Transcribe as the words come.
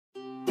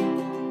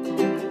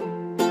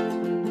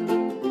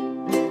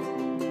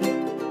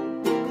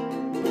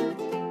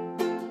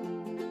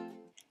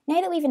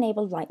Now that we've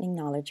enabled Lightning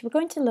Knowledge, we're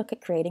going to look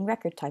at creating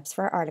record types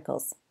for our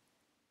articles.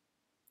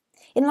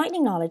 In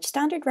Lightning Knowledge,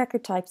 standard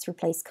record types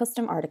replace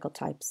custom article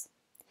types.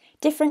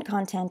 Different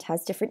content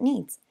has different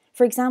needs.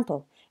 For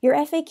example, your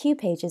FAQ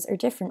pages are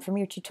different from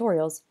your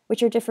tutorials,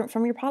 which are different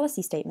from your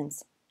policy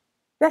statements.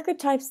 Record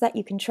types let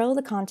you control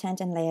the content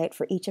and layout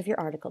for each of your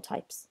article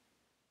types.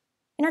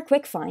 In our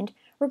quick find,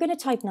 we're going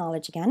to type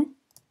knowledge again,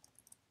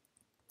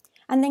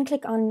 and then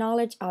click on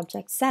Knowledge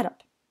Object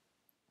Setup.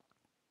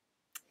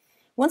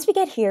 Once we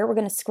get here, we're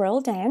going to scroll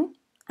down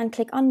and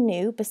click on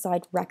New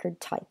beside Record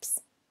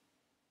Types.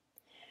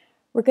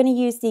 We're going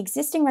to use the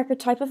existing record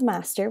type of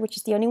master, which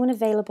is the only one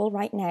available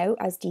right now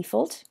as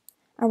default,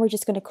 and we're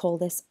just going to call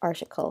this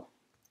article.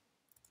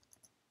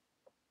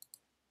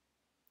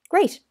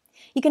 Great!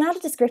 You can add a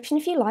description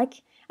if you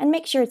like, and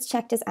make sure it's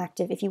checked as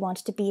active if you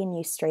want it to be in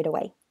use straight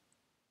away.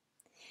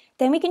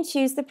 Then we can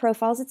choose the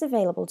profiles it's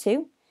available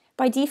to.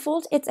 By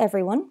default, it's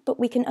everyone, but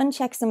we can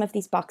uncheck some of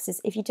these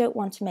boxes if you don't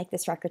want to make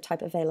this record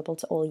type available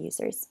to all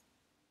users.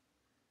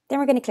 Then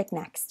we're going to click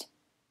Next.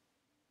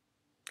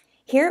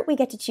 Here we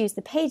get to choose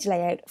the page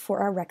layout for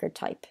our record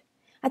type.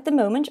 At the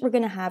moment, we're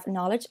going to have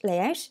Knowledge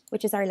Layout,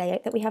 which is our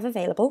layout that we have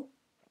available.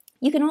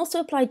 You can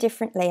also apply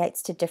different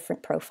layouts to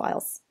different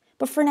profiles,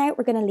 but for now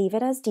we're going to leave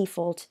it as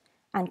default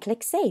and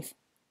click Save.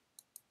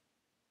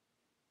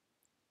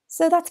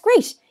 So that's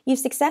great! You've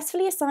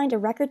successfully assigned a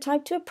record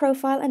type to a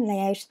profile and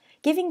layout,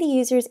 giving the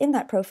users in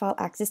that profile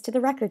access to the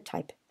record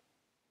type.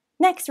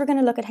 Next, we're going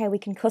to look at how we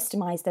can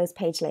customize those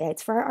page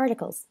layouts for our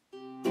articles.